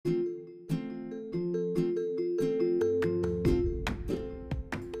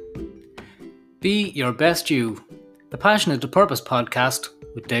Be Your Best You, the Passionate to Purpose podcast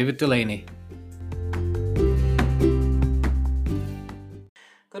with David Delaney.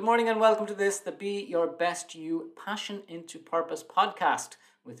 Good morning and welcome to the Be Your Best You Passion into Purpose podcast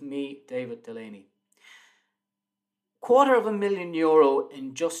with me, David Delaney. €250,000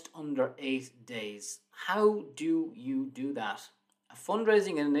 in just under 8 days. How do you do that? A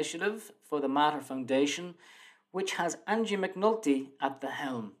fundraising initiative for the Matter Foundation, which has Angie McNulty at the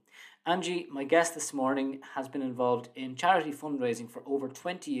helm. Angie, my guest this morning, has been involved in charity fundraising for over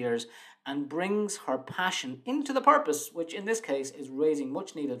 20 years and brings her passion into the purpose, which in this case is raising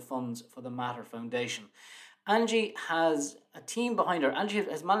much needed funds for the Matter Foundation. Angie has a team behind her. Angie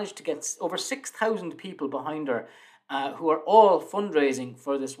has managed to get over 6,000 people behind her who are all fundraising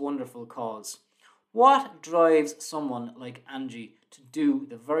for this wonderful cause. What drives someone like Angie to do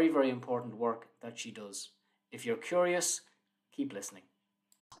the very, very important work that she does? If you're curious, keep listening.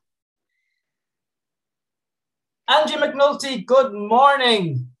 Angie McNulty, good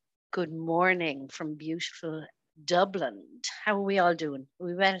morning. Good morning from beautiful Dublin. How are we all doing?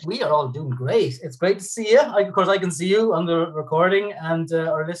 We are all doing great. It's great to see you. Of course, I can see you on the recording, and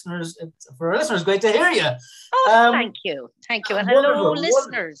our listeners, great to hear you. Oh, thank you. And hello,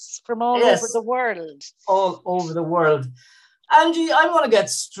 listeners from all over the world. All over the world. Angie, I want to get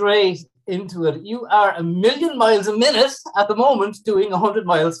straight into it. You are 1,000,000 miles a minute at the moment doing 100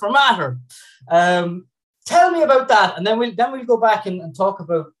 miles for Matter. Tell me about that, and then we'll go back and talk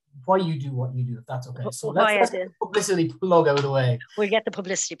about why you do what you do, if that's okay. So let's get the publicity plug out of the way. We'll get the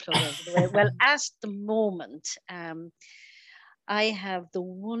publicity plug out of the way. Well, at the moment, I have the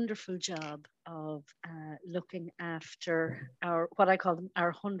wonderful job of looking after what I call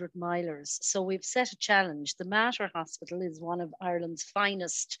our 100 milers. So we've set a challenge. The Mater Hospital is one of Ireland's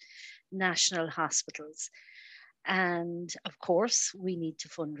finest national hospitals. And of course, we need to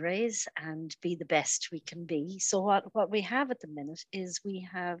fundraise and be the best we can be. So what we have at the minute is we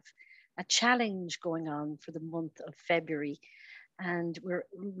have a challenge going on for the month of February. And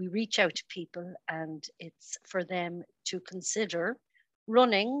we reach out to people, and it's for them to consider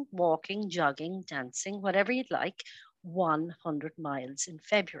running, walking, jogging, dancing, whatever you'd like, 100 miles in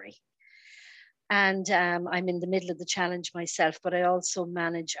February. And I'm in the middle of the challenge myself, but I also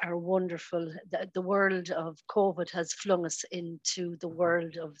manage our wonderful, the world of COVID has flung us into the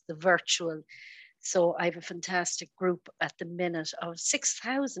world of the virtual. So I have a fantastic group at the minute of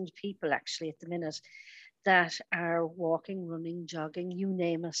 6,000 people actually at the minute that are walking, running, jogging, you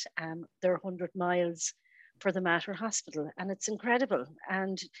name it. They're 100 miles for the Mater Hospital, and it's incredible.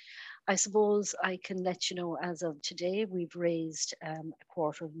 And I suppose I can let you know, as of today, we've raised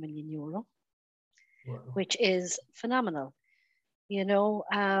 €250,000. Wow. Which is phenomenal,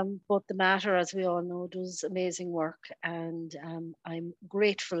 but the Matter, as we all know, does amazing work, and I'm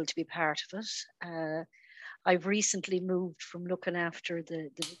grateful to be part of it. I've recently moved from looking after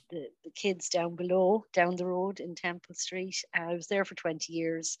the kids down the road in Temple Street. I was there for 20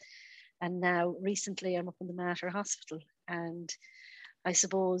 years, and now recently I'm up in the Mater Hospital. And I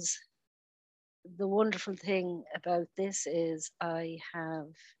suppose the wonderful thing about this is I have,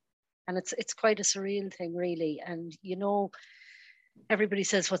 and it's quite a surreal thing, really. And, everybody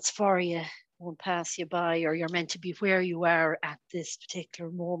says what's for you won't pass you by, or you're meant to be where you are at this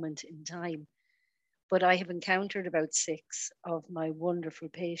particular moment in time. But I have encountered about 6 of my wonderful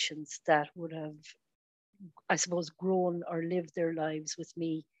patients that would have, I suppose, grown or lived their lives with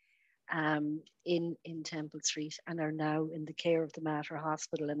me in Temple Street, and are now in the care of the Mater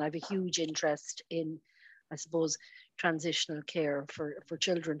Hospital. And I have a huge interest in, I suppose, transitional care for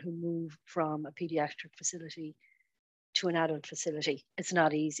children who move from a pediatric facility to an adult facility. It's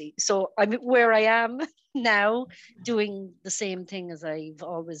not easy. So I'm where I am now, doing the same thing as I've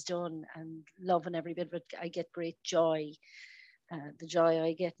always done and loving every bit of it. I get great joy. The joy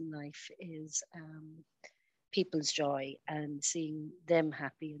I get in life is people's joy, and seeing them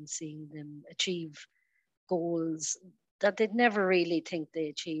happy and seeing them achieve goals that they'd never really think they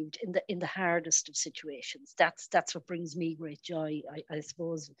achieved in the hardest of situations. That's what brings me great joy. I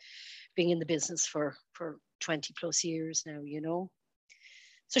suppose, being in the business for 20 plus years now,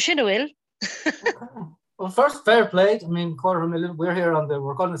 So Shinawil. Okay. Well, first, fair play. I mean, $250,000. We're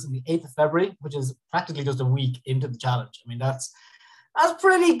recording this on the 8th of February, which is practically just a week into the challenge. I mean, that's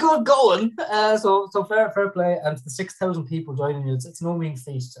pretty good going. So fair play. And to the 6,000 people joining you, it's no mean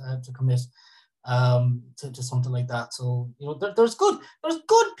feat to commit to something like that. So there's good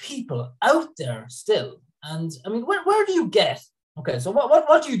people out there still. And I mean, where do you get? Okay, so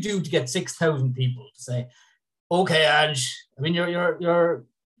what do you do to get 6,000 people to say, okay, Ange? I mean, you're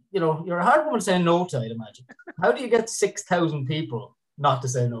a hard woman to say no to, I'd imagine. How do you get 6,000 people not to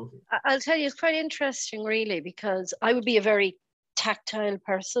say no to you? I'll tell you, it's quite interesting, really, because I would be a very tactile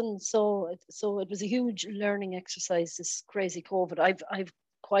person. So it was a huge learning exercise, this crazy COVID.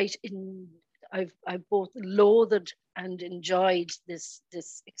 I've both loathed and enjoyed this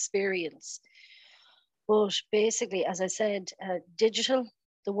experience. But basically, as I said, digital,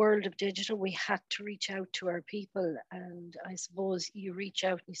 the world of digital, we had to reach out to our people. And I suppose you reach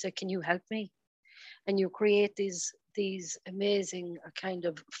out and you say, can you help me? And you create these amazing kind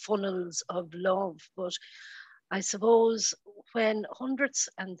of funnels of love. But I suppose when hundreds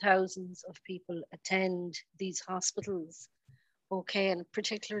and thousands of people attend these hospitals, okay, and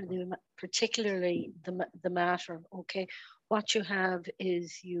particularly the Mater, okay, what you have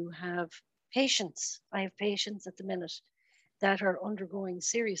is you have patients. I have patients at the minute that are undergoing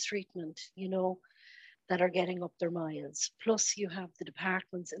serious treatment, you know, that are getting up their miles. Plus, you have the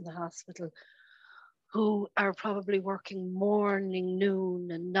departments in the hospital who are probably working morning,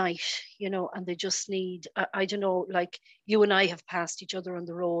 noon, and night, you know, and they just need, I don't know, like you and I have passed each other on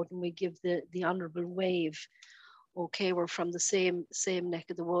the road and we give the honourable wave. Okay, we're from the same neck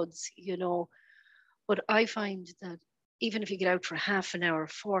of the woods, you know. But I find that even if you get out for half an hour,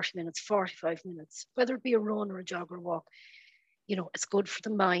 40 minutes, 45 minutes, whether it be a run or a jog or a walk, you know, it's good for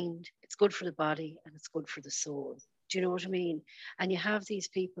the mind, it's good for the body, and it's good for the soul. Do you know what I mean? And you have these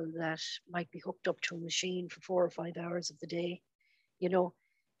people that might be hooked up to a machine for 4 or 5 hours of the day, you know,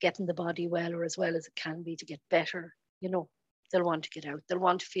 getting the body well or as well as it can be to get better, you know. They'll want to get out. They'll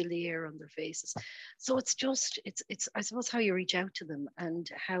want to feel the air on their faces. So it's I suppose how you reach out to them and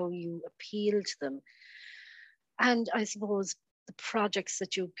how you appeal to them. And I suppose the projects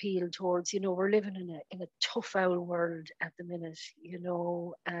that you appeal towards, you know, we're living in a tough old world at the minute, you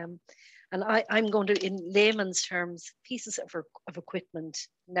know. And I'm going to, in layman's terms, pieces of equipment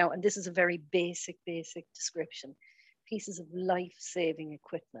now, and this is a very basic description, pieces of life-saving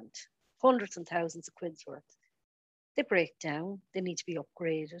equipment, hundreds and thousands of quids worth. They break down, they need to be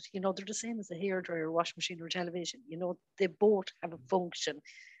upgraded. You know, they're the same as a hairdryer, washing machine, or television. You know, they both have a function,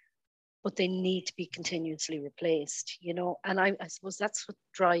 but they need to be continuously replaced, you know. And I suppose that's what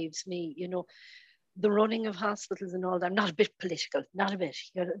drives me, you know, the running of hospitals and all that. I'm not a bit political, not a bit.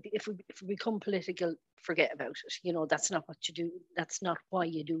 You know, if we become political, forget about it. You know, that's not what you do. That's not why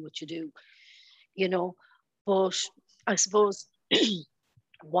you do what you do, you know. But I suppose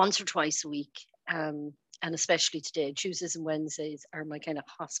once or twice a week, and especially today, Tuesdays and Wednesdays are my kind of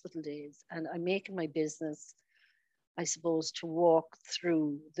hospital days. And I'm making my business, I suppose, to walk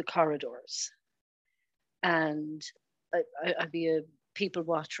through the corridors. And I'd be a people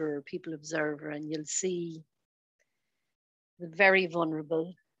watcher or people observer, and you'll see the very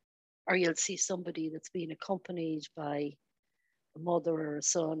vulnerable, or you'll see somebody that's being accompanied by a mother or a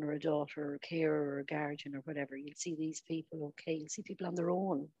son or a daughter or a carer or a guardian or whatever. You'll see these people, okay, you'll see people on their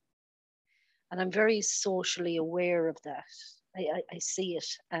own. And I'm very socially aware of that. I see it.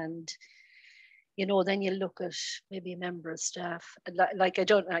 And, you know, then you look at maybe a member of staff. Like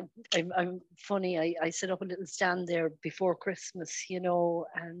I'm funny. I set up a little stand there before Christmas, you know,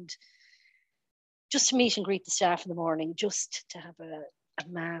 and just to meet and greet the staff in the morning, just to have a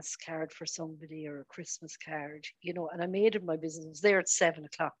mass card for somebody or a Christmas card, you know. And I made it my business. I was there at 7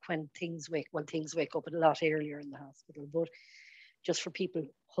 o'clock when things wake up a lot earlier in the hospital, but just for people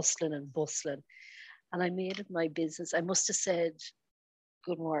hustling and bustling. And I made it my business. I must have said,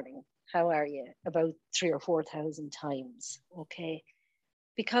 good morning, how are you? About 3,000 or 4,000 times, okay?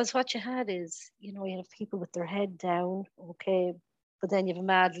 Because what you had is, you know, you have people with their head down, okay? But then you have a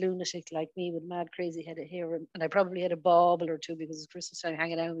mad lunatic like me with mad crazy head of hair. And I probably had a bauble or two because it's Christmas time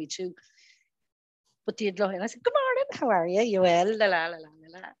hanging out with me too. But they'd look and I said, good morning, how are you? You well? La, la, la,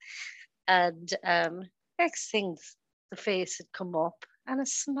 la, la. And next thing, the face had come up and a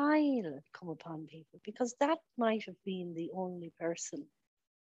smile had come upon people, because that might have been the only person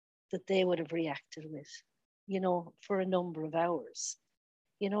that they would have reacted with, you know, for a number of hours,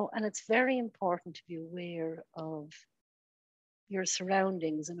 you know. And it's very important to be aware of your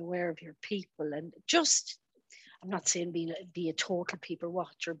surroundings and aware of your people. And just, I'm not saying be a total people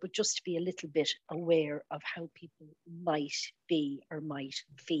watcher, but just to be a little bit aware of how people might be or might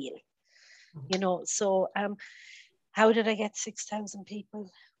feel, you know. So how did I get 6,000 people?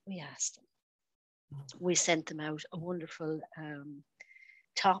 We asked them. We sent them out a wonderful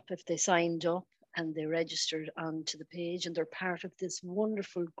top if they signed up and they registered onto the page, and they're part of this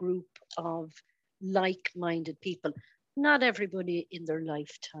wonderful group of like-minded people. Not everybody in their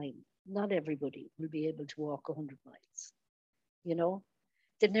lifetime, not everybody will be able to walk 100 miles, you know.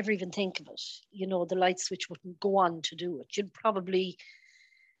 They'd never even think of it. You know, the light switch wouldn't go on to do it. You'd probably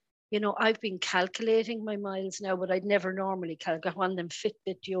You know, I've been calculating my miles now, but I'd never normally calculate one of them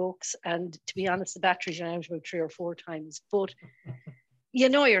Fitbit jokes. And to be honest, the batteries are out about 3 or 4 times. But you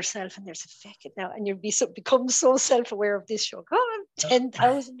know yourself, and there's a feck it now, and you become so self-aware of this show. Oh, I'm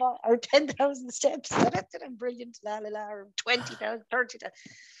 10,000 or 10,000 steps. I'm brilliant, la la la, or 20,000, 30,000.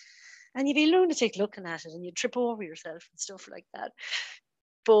 And you'd be a lunatic looking at it, and you trip over yourself and stuff like that.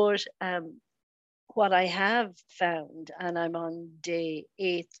 But what I have found, and I'm on day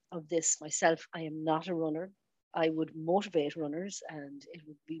 8 of this myself, I am not a runner. I would motivate runners, and it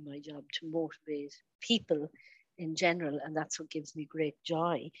would be my job to motivate people in general, and that's what gives me great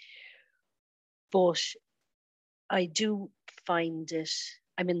joy. But I do find it,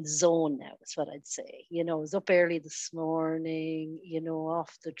 I'm in the zone now, is what I'd say. You know, I was up early this morning, you know,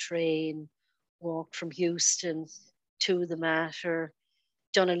 off the train, walked from Houston to the Mater,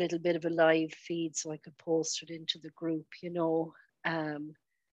 done a little bit of a live feed so I could post it into the group, you know,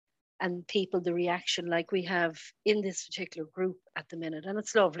 and people, the reaction like we have in this particular group at the minute, and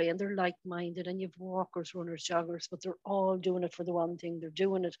it's lovely, and they're like-minded, and you've walkers, runners, joggers, but they're all doing it for the one thing. They're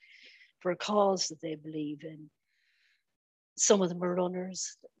doing it for a cause that they believe in. Some of them are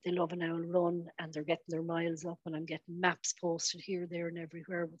runners. They love an hour run, and they're getting their miles up, and I'm getting maps posted here, there, and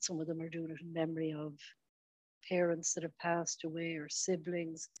everywhere, but some of them are doing it in memory of parents that have passed away or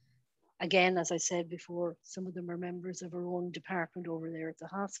siblings. Again, as I said before, some of them are members of our own department over there at the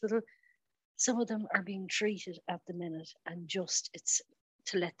hospital. Some of them are being treated at the minute, and just it's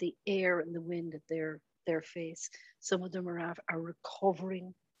to let the air and the wind at their face. Some of them are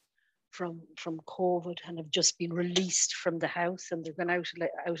recovering from COVID and have just been released from the house, and they're going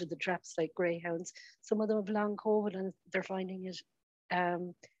out of the traps like greyhounds. Some of them have long COVID, and they're finding it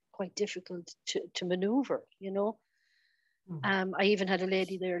quite difficult to maneuver, you know. I even had a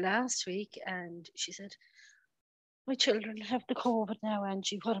lady there last week, and she said, my children have the COVID now,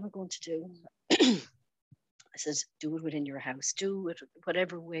 Angie, what am I going to do? I said, do it within your house. Do it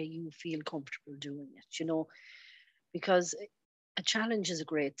whatever way you feel comfortable doing it, you know, because a challenge is a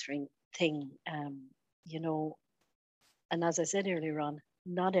great thing, you know. And as I said earlier on,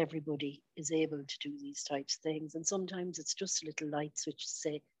 not everybody is able to do these types of things. And sometimes it's just a little light switch to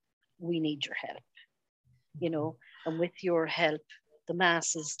say, we need your help, you know, and with your help, the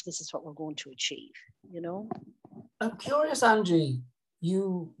masses, this is what we're going to achieve, you know. I'm curious, Angie,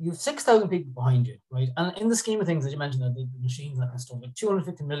 you've 6,000 people behind you, right? And in the scheme of things, as you mentioned, the machines and that kind of stuff, like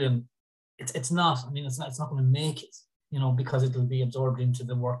 250 million, it's not, I mean, it's not going to make it, you know, because it'll be absorbed into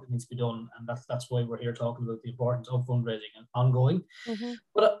the work that needs to be done. And that's why we're here talking about the importance of fundraising and ongoing. Mm-hmm.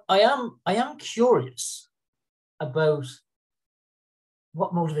 But I am curious about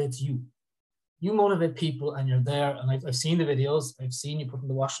what motivates you. You motivate people, and you're there, and I've seen the videos. I've seen you putting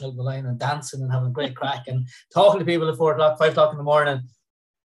the washing out the line and dancing and having a great crack and talking to people at 4 o'clock, 5 o'clock in the morning.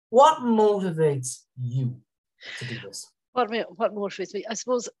 What motivates you to do this? What motivates me? I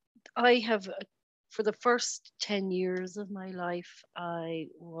suppose I have, for the first 10 years of my life, I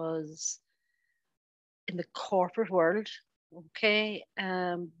was in the corporate world, okay,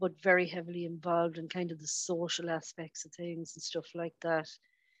 but very heavily involved in kind of the social aspects of things and stuff like that.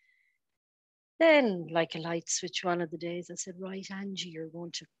 Then, like a light switch, one of the days I said, right, Angie, you're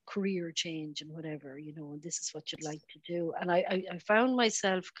going to career change and whatever, you know, and this is what you'd like to do. And I found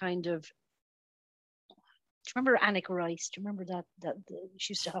myself kind of, do you remember Annika Rice? Do you remember that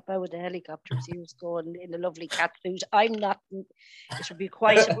she used to hop out with the helicopters years ago in a lovely cat suit? I'm not, it would be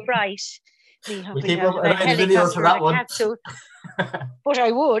quite a fright, me hopping out of a helicopter in a cat suit. But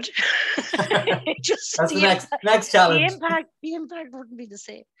I would. Just that's the next challenge. The impact wouldn't be the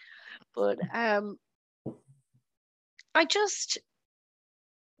same. But I just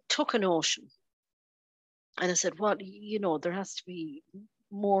took a notion, and I said, "What, you know, there has to be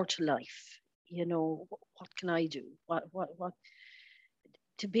more to life. You know, what can I do? What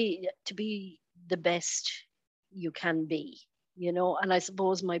to be the best you can be. You know." And I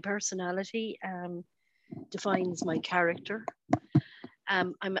suppose my personality defines my character. I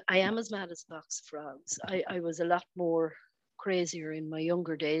am as mad as a box of frogs. I was a lot more crazier in my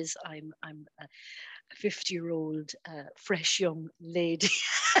younger days. I'm a 50-year-old fresh young lady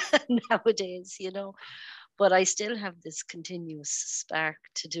nowadays, you know, but I still have this continuous spark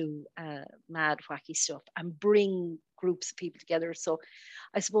to do mad wacky stuff and bring groups of people together. So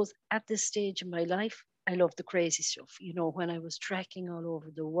I suppose at this stage in my life, I love the crazy stuff. You know, when I was trekking all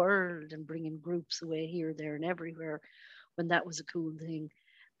over the world and bringing groups away here, there and everywhere, when that was a cool thing,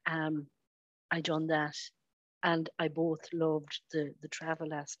 I done that. And I both loved the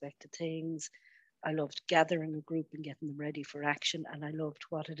travel aspect of things. I loved gathering a group and getting them ready for action. And I loved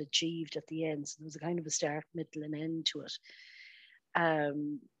what it achieved at the end. So there was a kind of a start, middle, and end to it.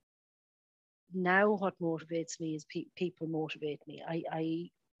 now what motivates me is people motivate me. I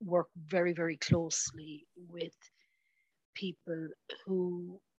work very, very closely with people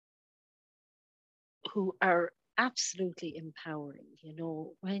who are absolutely empowering. You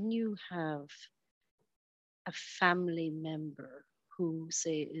know, when you have a family member who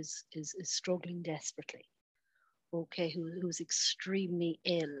say is struggling desperately, okay, who's extremely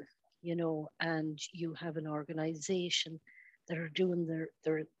ill, you know, and you have an organization that are doing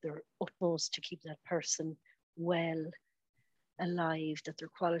their utmost to keep that person well, alive, that their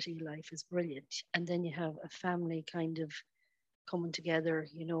quality of life is brilliant. And then you have a family kind of coming together,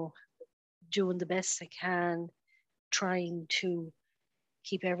 you know, doing the best they can, trying to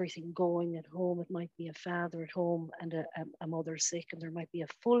keep everything going at home. It might be a father at home and a mother sick, and there might be a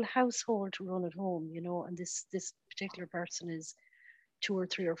full household to run at home, you know, and this particular person is 2 or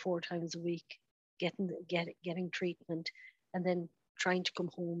 3 or 4 times a week getting treatment, and then trying to come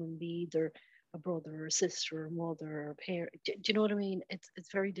home and be either a brother or a sister or a mother or a parent. Do you know what I mean?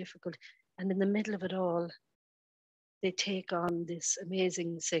 It's very difficult. And in the middle of it all, they take on this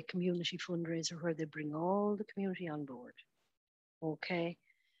amazing, say, community fundraiser where they bring all the community on board. Okay.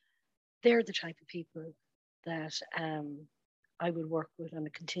 They're the type of people that I will work with on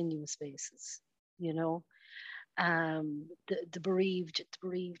a continuous basis, you know. The bereaved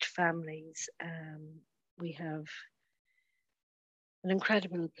families. We have an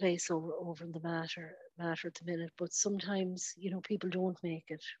incredible place over in the matter at the minute, but sometimes, you know, people don't make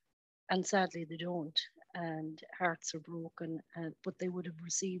it, and sadly they don't, and hearts are broken, but they would have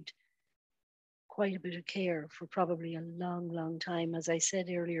received quite a bit of care for probably a long time. As I said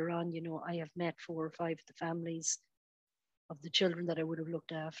earlier on, you know, I have met 4 or 5 of the families of the children that I would have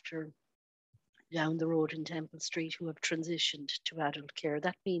looked after down the road in Temple Street who have transitioned to adult care.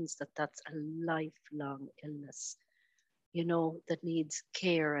 That means that that's a lifelong illness, you know, that needs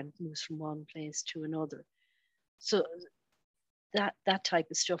care and moves from one place to another. So that type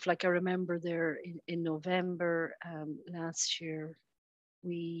of stuff. Like I remember there in November last year,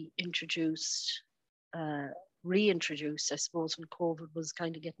 we reintroduced, I suppose, when COVID was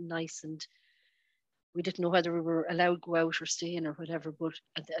kind of getting nice and we didn't know whether we were allowed to go out or stay in or whatever. But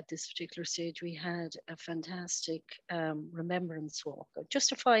at this particular stage, we had a fantastic remembrance walk,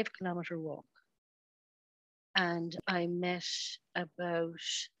 just a 5 kilometer walk. And I met about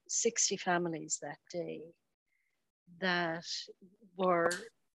 60 families that day that were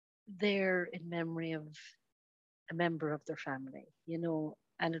there in memory of a member of their family, you know,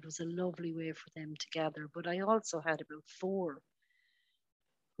 and it was a lovely way for them to gather. But I also had about 4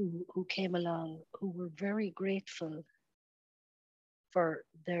 who came along who were very grateful for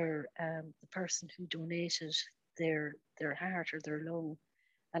the person who donated their heart or their lung.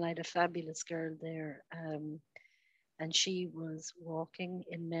 And I had a fabulous girl there, and she was walking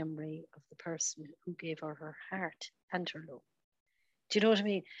in memory of the person who gave her heart and her lung. Do you know what I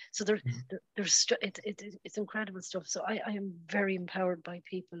mean? So it's incredible stuff. So I am very empowered by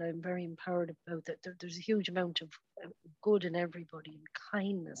people. I'm very empowered about that. There's a huge amount of good in everybody and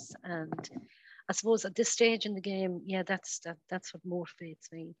kindness. And I suppose at this stage in the game, yeah, that's what motivates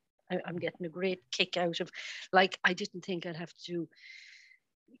me. I'm getting a great kick out of, like, I didn't think I'd have to,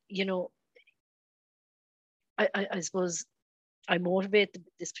 you know, I suppose I motivate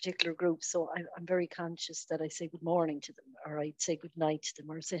this particular group, so I'm very conscious that I say good morning to them, or I say good night to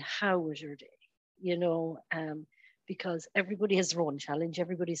them, or I say, how was your day? You know, because everybody has their own challenge.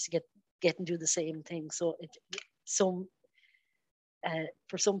 Everybody's to get and do the same thing. So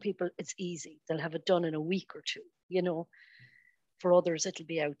for some people, it's easy. They'll have it done in a week or 2, you know. For others, it'll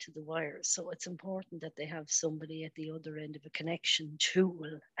be out to the wire. So it's important that they have somebody at the other end of a connection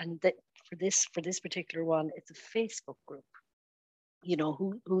tool. And that for this particular one, it's a Facebook group. You know,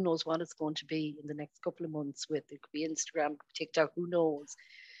 who knows what it's going to be in the next couple of months with. It could be Instagram, TikTok, who knows.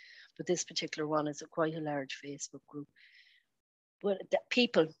 But this particular one is quite a large Facebook group. But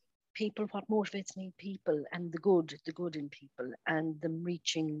people, what motivates me, people, and the good in people, and them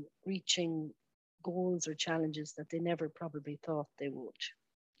reaching goals or challenges that they never probably thought they would.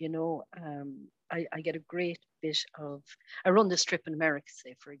 You know, I get a great bit of, I run this trip in America,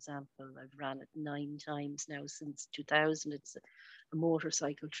 say, for example. I've ran it 9 times now since 2000. It's a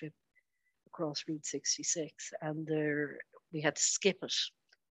motorcycle trip across Route 66, and we had to skip it.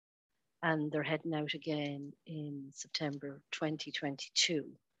 And they're heading out again in September 2022.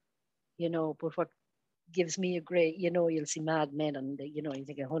 You know, but what gives me a great, you know, you'll see mad men and, you know, you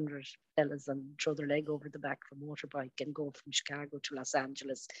think 100 fellas and throw their leg over the back of a motorbike and go from Chicago to Los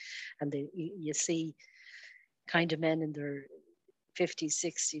Angeles. And you see kind of men in their 50s,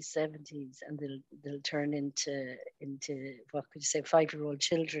 60s, 70s, and they'll turn into what could you say, 5-year-old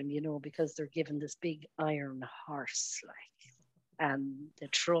children, you know, because they're given this big iron horse, like, and they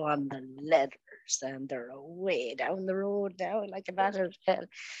throw on the leathers and they're away down the road now like a matter of hell.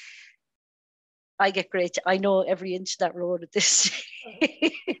 I get great. I know every inch of that road at this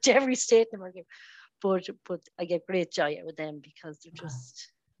stage, every state number, but I get great joy out of them because they're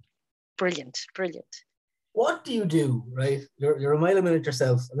just brilliant. What do you do, right? You're a mile a minute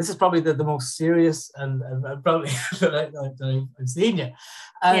yourself. And this is probably the most serious and probably that I've seen you.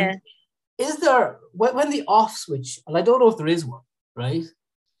 And is there, when the off switch, and I don't know if there is one, right?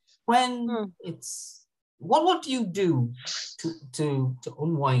 When it's, what do you do to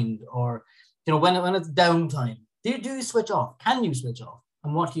unwind, or, you know, when it's downtime? Do you switch off? Can you switch off?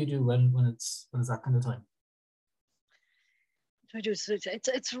 And what do you do when it's that kind of time? I do switch.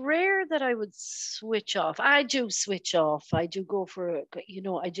 It's rare that I would switch off. I do switch off. I do go for, you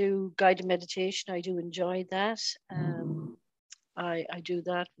know, I do guided meditation. I do enjoy that. I do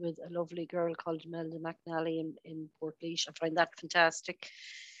that with a lovely girl called Imelda McNally in Portlaoise. I find that fantastic.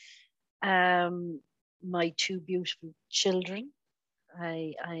 My 2 beautiful children,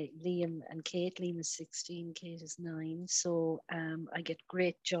 Liam and Kate. Liam is 16, Kate is 9. So I get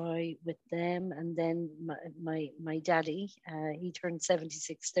great joy with them. And then my daddy, he turned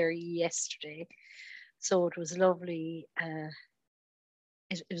 76 there yesterday. So it was lovely.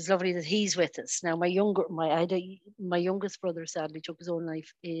 It was lovely that he's with us now. My youngest brother sadly took his own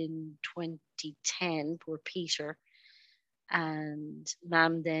life in 2010. Poor Peter. And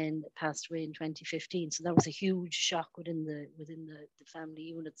Mam then passed away in 2015. So that was a huge shock within the family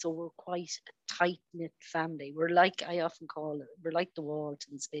unit. So we're quite a tight-knit family. We're like, I often call it, we're like the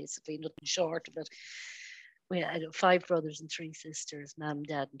Waltons, basically, nothing short of it. We had 5 brothers and 3 sisters, Mam,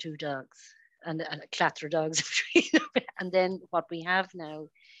 Dad, and 2 dogs, and a clatter of dogs. And then what we have now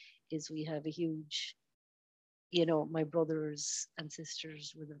is we have a huge, you know, my brothers and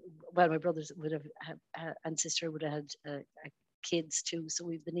sisters my brothers would have and sister would have had kids too. So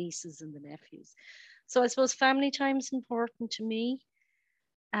we've the nieces and the nephews. So I suppose family time is important to me.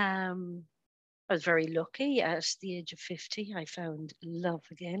 I was very lucky. At the age of 50, I found love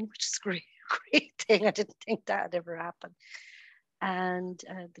again, which is a great thing. I didn't think that had ever happened. And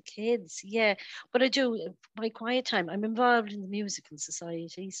the kids, yeah. But I do, my quiet time, I'm involved in the musical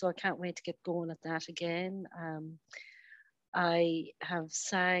society, so I can't wait to get going at that again. I have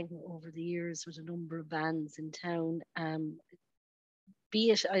sang over the years with a number of bands in town. Be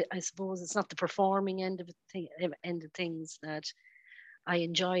it, I suppose it's not the performing end of things that I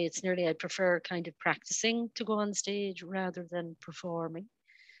enjoy. It's nearly, I prefer kind of practicing to go on stage rather than performing.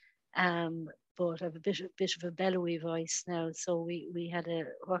 But I have a bit of a bellowy voice now. So we had a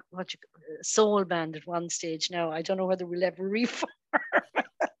soul band at one stage. Now I don't know whether we'll ever reform.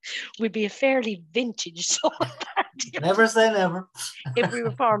 We'd be a fairly vintage soul band. Never say never. If we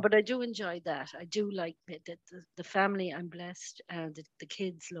reform, but I do enjoy that. I do like the family. I'm blessed. The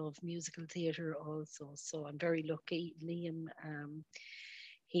kids love musical theatre also. So I'm very lucky. Liam,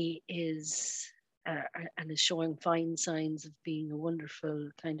 he is. And is showing fine signs of being a wonderful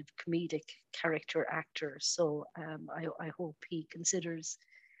kind of comedic character actor. So I hope he considers,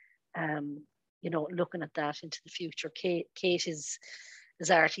 looking at that into the future. Kate is as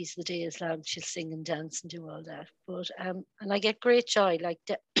arty as the day is long. She'll sing and dance and do all that. But and I get great joy. Like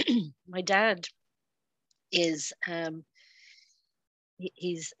my dad is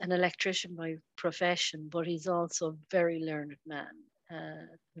he's an electrician by profession, but he's also a very learned man.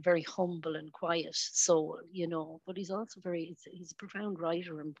 Very humble and quiet soul, you know, but he's also he's a profound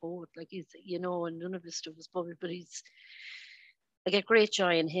writer and poet, like he's, you know, and none of his stuff is published, but I get great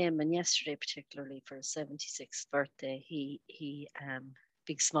joy in him. And yesterday, particularly for his 76th birthday, he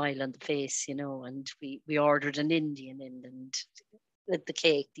big smile on the face, you know, and we ordered an Indian in and with the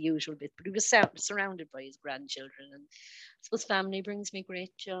cake, the usual bit, but he was surrounded by his grandchildren, and I suppose family brings me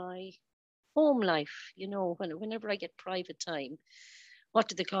great joy. Home life, you know, whenever I get private time, what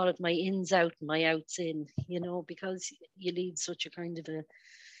do they call it? My ins out and my outs in, you know, because you lead such a kind of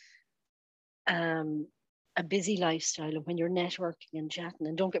a busy lifestyle. And when you're networking and chatting,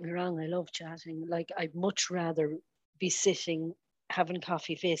 and don't get me wrong, I love chatting. Like I'd much rather be sitting having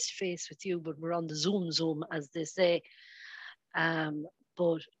coffee face to face with you, but we're on the Zoom, as they say.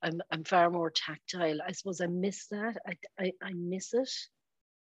 But I'm far more tactile. I suppose I miss that. I miss it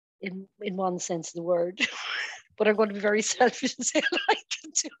in one sense of the word. But I'm going to be very selfish and say I like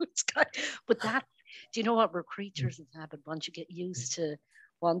it too. But that, do you know what? We're creatures of habit. Once you get used to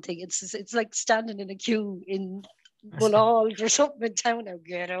one thing, it's like standing in a queue in Bullald or something in town. Now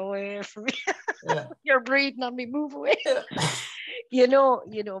get away from me. Yeah. You're breathing on me. Move away.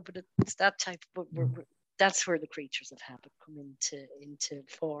 but it's that type. But that's where the creatures of habit come into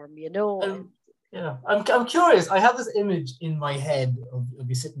form. Yeah, I'm curious. I have this image in my head of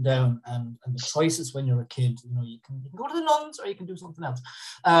you sitting down and the choices when you're a kid. You can go to the nuns or you can do something else.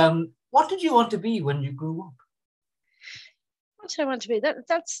 What did you want to be when you grew up? What did I want to be? That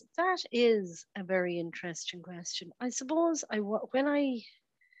is a very interesting question. I suppose I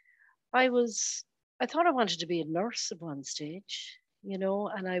thought I wanted to be a nurse at one stage,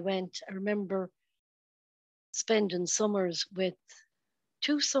 and I remember spending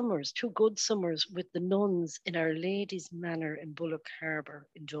two good summers with the nuns in Our Lady's Manor in Bullock Harbour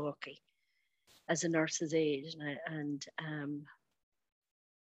in Dalkey as a nurse's aide. And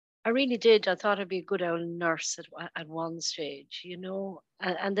I really did. I thought I'd be a good old nurse at one stage,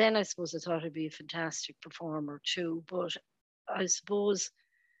 and then I suppose I thought I'd be a fantastic performer too. But I suppose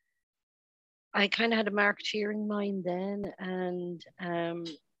I kind of had a marketeering mind then, and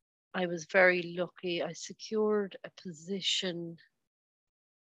I was very lucky. I secured a position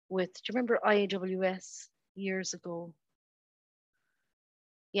do you remember IAWS years ago?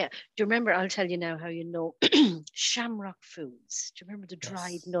 Yeah. Do you remember? I'll tell you now how Shamrock Foods. Do you remember the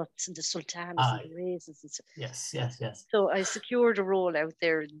dried nuts and the sultanas and the raisins and stuff? Yes. So I secured a role out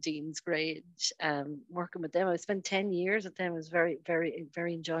there in Dean's Grange, working with them. I spent 10 years with them. It was very, very,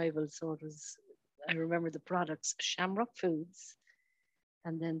 very enjoyable. So I remember the products, Shamrock Foods.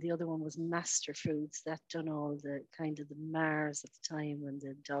 And then the other one was Master Foods, that done all the kind of the Mars at the time and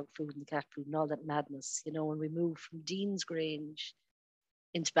the dog food and the cat food and all that madness, when we moved from Dean's Grange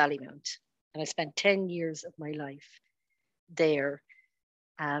into Ballymount. And I spent 10 years of my life there,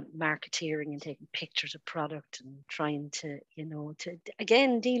 marketeering and taking pictures of product and trying to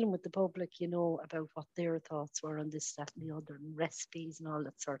again, dealing with the public, about what their thoughts were on this, that and the other, and recipes and all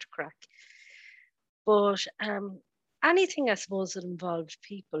that sort of crack. But anything, I suppose, that involved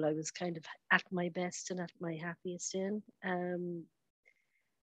people, I was kind of at my best and at my happiest in. And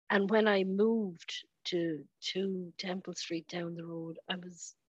when I moved to Temple Street down the road, I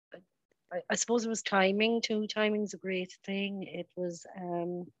suppose it was timing too. Timing's a great thing. It was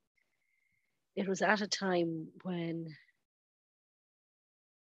at a time when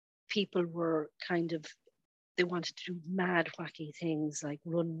people were they wanted to do mad, wacky things like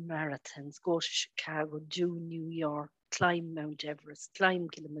run marathons, go to Chicago, do New York, climb Mount Everest, climb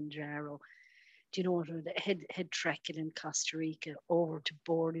Kilimanjaro. Do you know what? Head trekking in Costa Rica, over to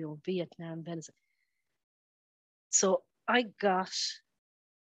Borneo, Vietnam, Venezuela. So I got,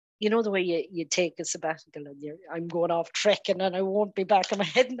 the way you take a sabbatical and I'm going off trekking and I won't be back. I'm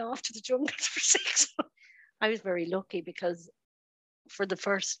heading off to the jungle for 6 months. I was very lucky because for the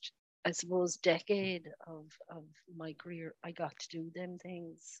first, I suppose, decade of my career, I got to do them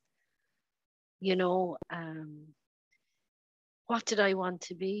things. What did I want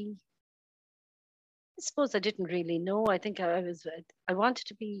to be? I suppose I didn't really know. I think I wanted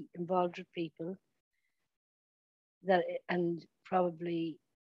to be involved with people and probably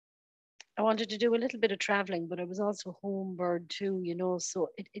I wanted to do a little bit of traveling, but I was also a home bird too, so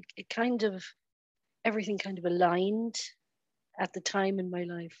it kind of, everything kind of aligned at the time in my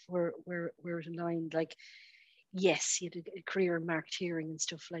life where it aligned. Like, yes, you had a career in marketeering and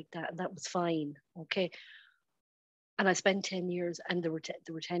stuff like that, and that was fine. Okay. And I spent 10 years and there were 10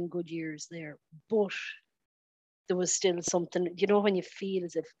 good years there, but there was still something, when you feel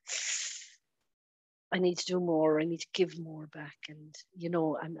as if I need to do more, I need to give more back, and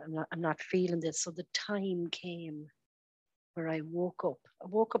I'm not feeling this. So the time came where I woke up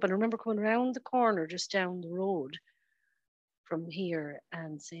and I remember coming around the corner just down the road from here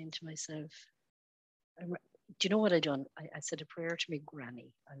and saying to myself, do you know what I done? I said a prayer to my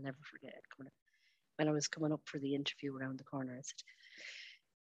granny. I'll never forget it. When I was coming up for the interview around the corner, I said,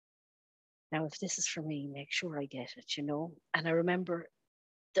 now if this is for me, make sure I get it, And I remember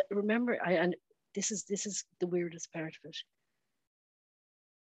and this is the weirdest part of it.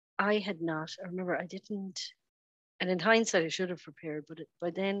 I remember I didn't, and in hindsight I should have prepared, but by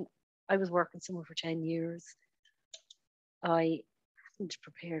then I was working somewhere for 10 years. I hadn't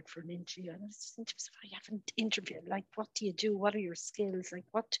prepared for an interview. And I was just thinking, I haven't interviewed. Like, what do you do? What are your skills? Like,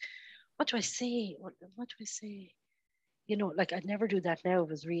 what do I say? What do I say? Like I'd never do that now if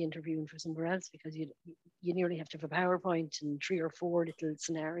I was re-interviewing for somewhere else, because you nearly have to have a PowerPoint and 3 or 4 little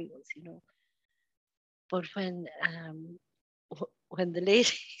scenarios, But when the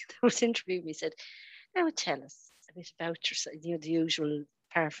lady that was interviewing me said, now tell us a bit about yourself, the usual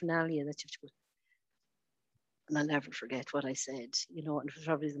paraphernalia that you have to go. And I'll never forget what I said, and it was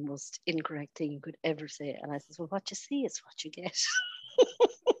probably the most incorrect thing you could ever say. And I said, well, what you see is what you get.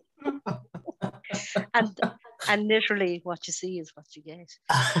 and and literally what you see is what you get.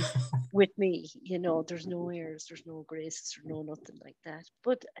 With me, you know, there's no airs, there's no graces, there's no nothing like that.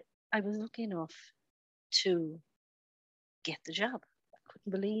 But I was lucky enough to get the job. I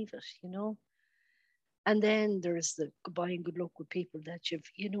couldn't believe it, you know. And then there's the goodbye and good luck with people that you've,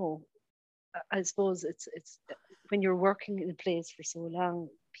 you know, I suppose it's when you're working in a place for so long,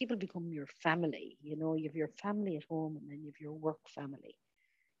 people become your family. You know, you have your family at home, and then you have your work family.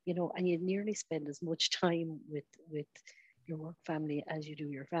 You know, and you nearly spend as much time with your work family as you do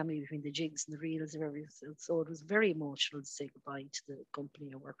your family, between the jigs and the reels and everything. So it was very emotional to say goodbye to the company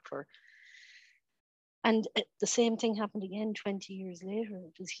I worked for. And the same thing happened again 20 years later.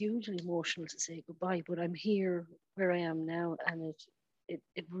 It was hugely emotional to say goodbye, but I'm here where I am now, and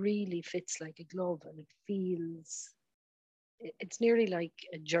it really fits like a glove, and it feels, it's nearly like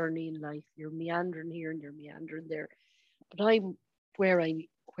a journey in life. You're meandering here and you're meandering there, but I'm where I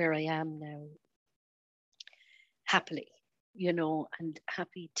am now, happily, you know, and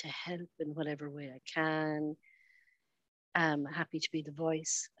happy to help in whatever way I can. I'm happy to be the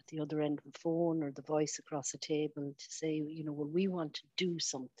voice at the other end of the phone, or the voice across the table to say, you know, well, we want to do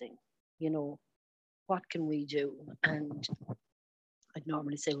something, you know, what can we do? And I'd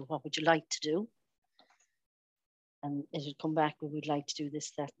normally say, well, what would you like to do? And it'd come back, well, we'd like to do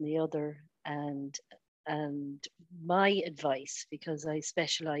this, that, and the other. And my advice, because I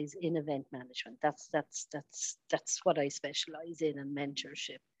specialize in event management, that's what I specialize in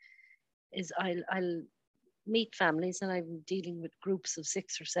mentorship, is I'll meet families, and I'm dealing with groups of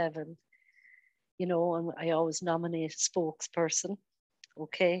 6 or 7, you know, and I always nominate a spokesperson.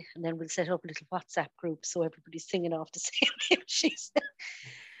 Okay, and then we'll set up a little WhatsApp group so everybody's singing off the same hymn sheets.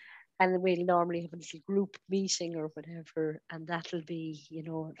 And then we'll normally have a little group meeting or whatever, and that'll be, you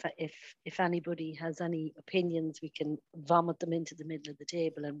know, if anybody has any opinions, we can vomit them into the middle of the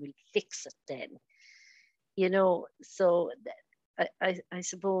table and we'll fix it then, you know. So I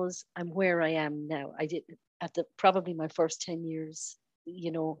suppose I'm where I am now. I did at the probably my first 10 years,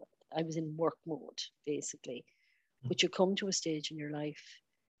 you know, I was in work mode basically. But you come to a stage in your life,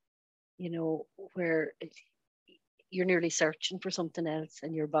 you know, where you're nearly searching for something else,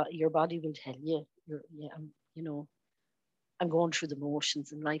 and your body will tell you, you know, I'm going through the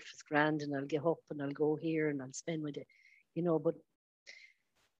motions, and life is grand, and I'll get up and I'll go here and I'll spend my day, you know. But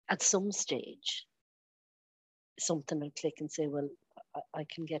at some stage, something will click and say, well, I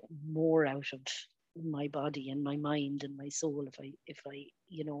can get more out of my body and my mind and my soul if I,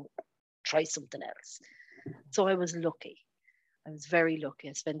 you know, try something else. So I was lucky. I was very lucky.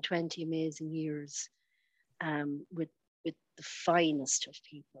 I spent 20 amazing years with the finest of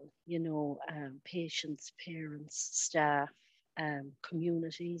people, you know, patients, parents, staff,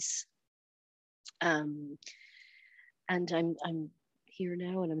 communities. And I'm here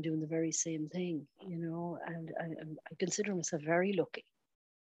now, and I'm doing the very same thing, you know, and I consider myself very lucky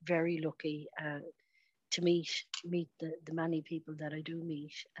to meet the many people that I do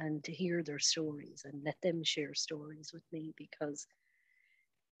meet, and to hear their stories and let them share stories with me, because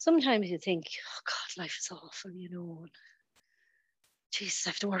sometimes you think, oh God, life is awful, you know. Jesus, I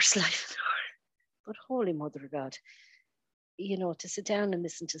have the worst life in the world. But Holy Mother of God, you know, to sit down and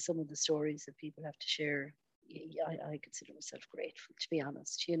listen to some of the stories that people have to share, I consider myself grateful, to be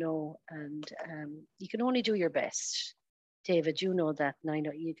honest, you know. And you can only do your best. David, you know that, and I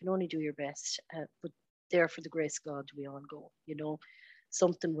know you can only do your best. But there, for the grace of God, we all go, you know.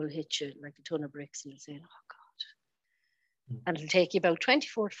 Something will hit you like a ton of bricks, and you'll say, oh God. And it'll take you about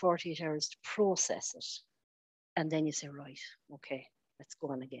 24 to 48 hours to process it. And then you say, right, okay, let's go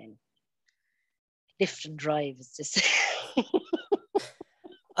on again. Lift and drive is this.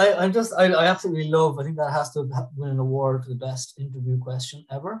 I absolutely love, I think that has to win an award for the best interview question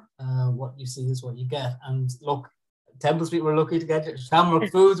ever. What you see is what you get. And look, Temple Street were lucky to get you, Shamrock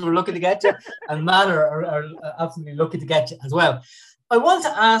Foods were lucky to get you, and Matter are absolutely lucky to get you as well. I want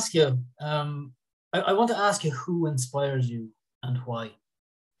to ask you, I want to ask you who inspires you and why.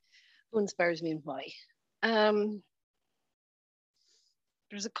 Who inspires me and why?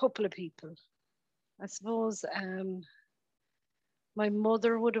 There's a couple of people. I suppose my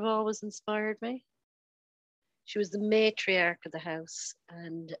mother would have always inspired me. She was the matriarch of the house,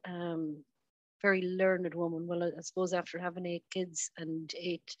 and very learned woman. Well, I suppose after having 8 kids and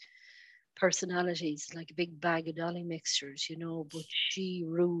 8 personalities, like a big bag of dolly mixtures, you know, but she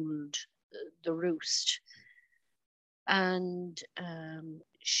ruled the roost. And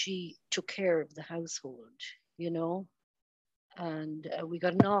she took care of the household, you know. And we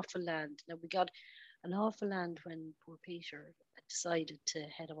got an awful land. Now, we got an awful land when poor Peter decided to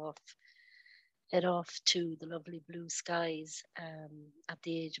head off head off to the lovely blue skies at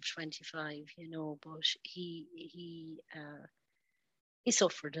the age of 25, you know. But he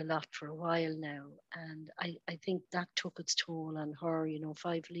suffered a lot for a while now, and I think that took its toll on her. You know,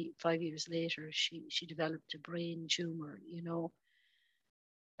 5 years later, she developed a brain tumor, you know,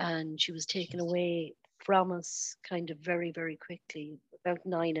 and she was taken away from us kind of very, very quickly. About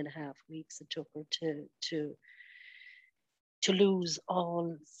 9.5 weeks it took her to lose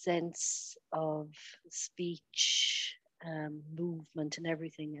all sense of speech, movement, and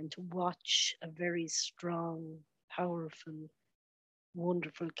everything, and to watch a very strong, powerful,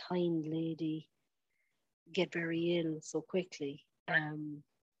 wonderful, kind lady get very ill so quickly.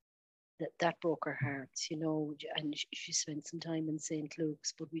 That broke her heart, you know. And she spent some time in St.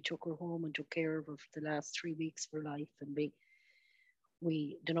 Luke's, but we took her home and took care of her for the last 3 weeks of her life, and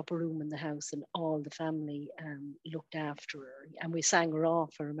we done up a room in the house, and all the family looked after her, and we sang her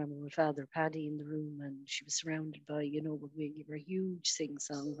off. I remember with Father Paddy in the room, and she was surrounded by, you know, we gave her a huge sing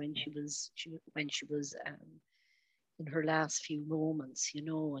song when she was in her last few moments, you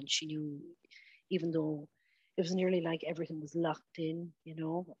know. And she knew, even though it was nearly like everything was locked in, you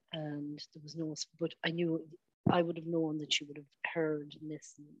know, and there was no, but I knew, I would have known that she would have heard and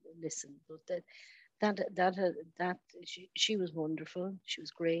listened. But she was wonderful. She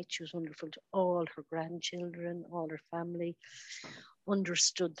was great. She was wonderful to all her grandchildren, all her family,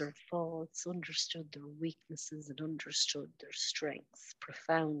 understood their faults, understood their weaknesses, and understood their strengths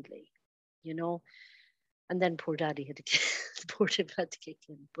profoundly, you know. And then poor daddy had to poor Dad had to kick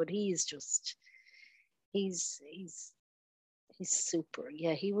in. But he's super.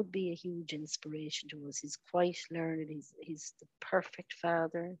 Yeah, he would be a huge inspiration to us. He's quite learned. He's the perfect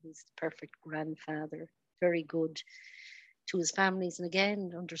father. He's the perfect grandfather. Very good to his families, and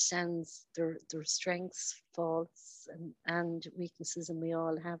again understands their strengths, faults, and weaknesses, and we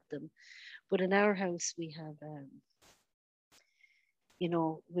all have them. But in our house, we have, you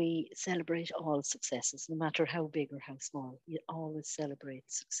know, we celebrate all successes, no matter how big or how small. You always celebrate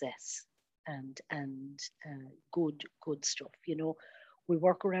success and good stuff. You know, we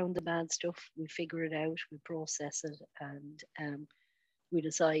work around the bad stuff, we figure it out, we process it, and we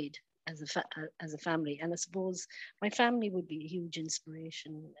decide as a family. And I suppose my family would be a huge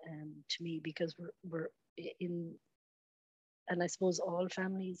inspiration to me, because we're in, and I suppose all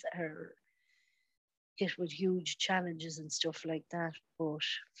families are hit with huge challenges and stuff like that. But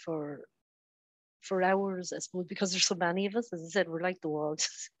for ours, I suppose, because there's so many of us, as I said, we're like the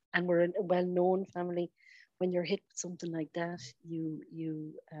Walls, and we're a well-known family. When you're hit with something like that,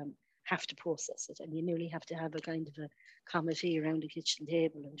 you have to process it, and you nearly have to have a kind of a committee around the kitchen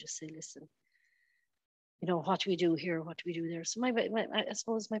table and just say, listen, you know, what do we do here? What do we do there? So I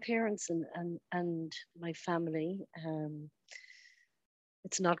suppose my parents and my family,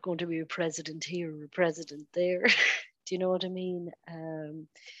 it's not going to be a president here or a president there. Do you know what I mean?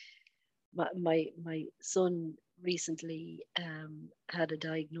 My son recently had a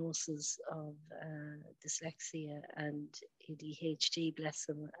diagnosis of dyslexia and ADHD, bless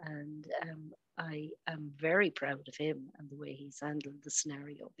him, and I am very proud of him and the way he's handled the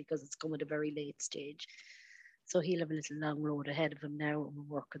scenario, because it's come at a very late stage. So he'll have a little long road ahead of him now, and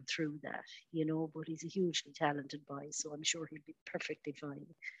we're working through that, you know. But he's a hugely talented boy, so I'm sure he'll be perfectly fine,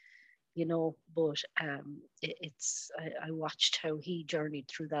 you know. But I watched how he journeyed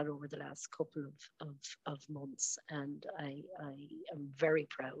through that over the last couple of months, and I am very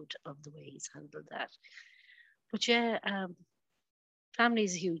proud of the way he's handled that. But yeah, family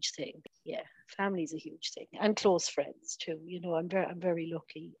is a huge thing. Yeah, family is a huge thing, and close friends too. You know, I'm very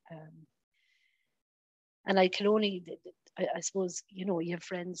lucky. And I can only, I suppose, you know, you have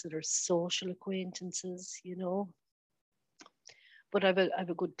friends that are social acquaintances, you know. But I've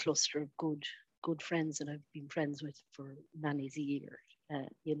a good cluster of good friends that I've been friends with for many years,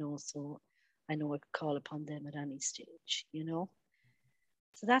 you know. So I know I could call upon them at any stage, you know.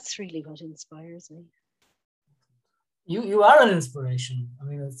 So that's really what inspires me. You are an inspiration. I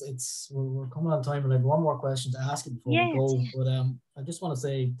mean, it's we're coming on time, and I have one more question to ask you before we go. But I just want to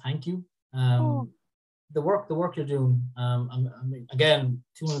say thank you. The work you're doing. I mean, again,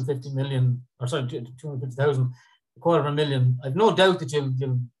 250 million, or sorry, 250,000, a quarter of a million. I've no doubt that you'll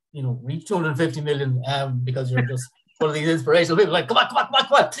you know, reach 250 million because you're just one of these inspirational people. Like, come on.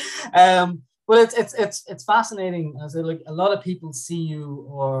 But it's fascinating. As like a lot of people see you,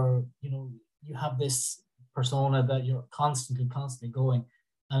 or you know, you have this persona that you're constantly going,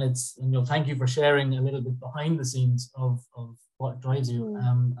 and you know, thank you for sharing a little bit behind the scenes of what drives you,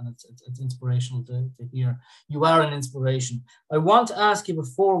 and it's inspirational to hear. You are an inspiration. I want to ask you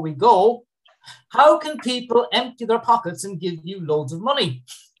before we go, how can people empty their pockets and give you loads of money?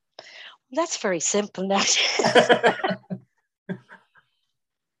 That's very simple now.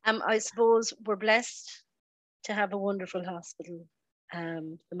 I suppose we're blessed to have a wonderful hospital.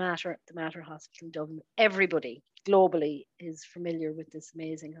 The Mater Hospital in Dublin. Everybody globally is familiar with this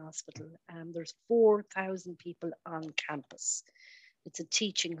amazing hospital. There's 4,000 people on campus. It's a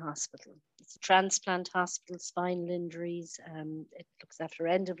teaching hospital. It's a transplant hospital, spinal injuries. It looks after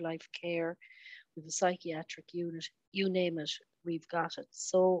end-of-life care. We have a psychiatric unit. You name it, we've got it.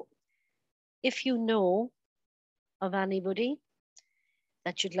 So if you know of anybody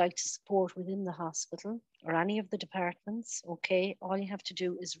that you'd like to support within the hospital or any of the departments, okay, all you have to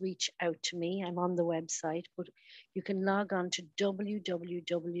do is reach out to me. I'm on the website, but you can log on to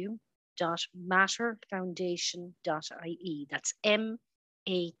www.materfoundation.ie. That's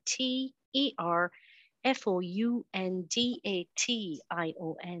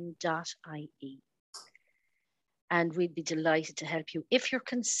MATERFOUNDATION.ie. And we'd be delighted to help you. If you're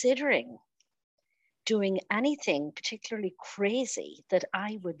considering doing anything particularly crazy that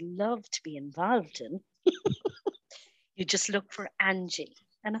I would love to be involved in, you just look for Angie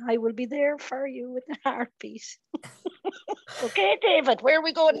and I will be there for you with a heartbeat. Okay, David, where are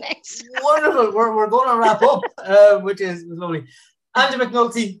we going next? Wonderful. We're going to wrap up, which is lovely. Angie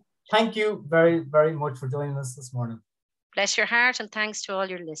McNulty, thank you very, very much for joining us this morning. Bless your heart, and thanks to all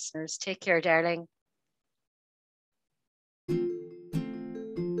your listeners. Take care, darling.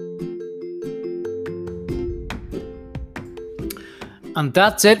 And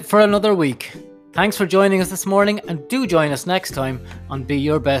that's it for another week. Thanks for joining us this morning, and do join us next time on Be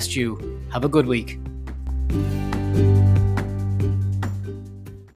Your Best You. Have a good week.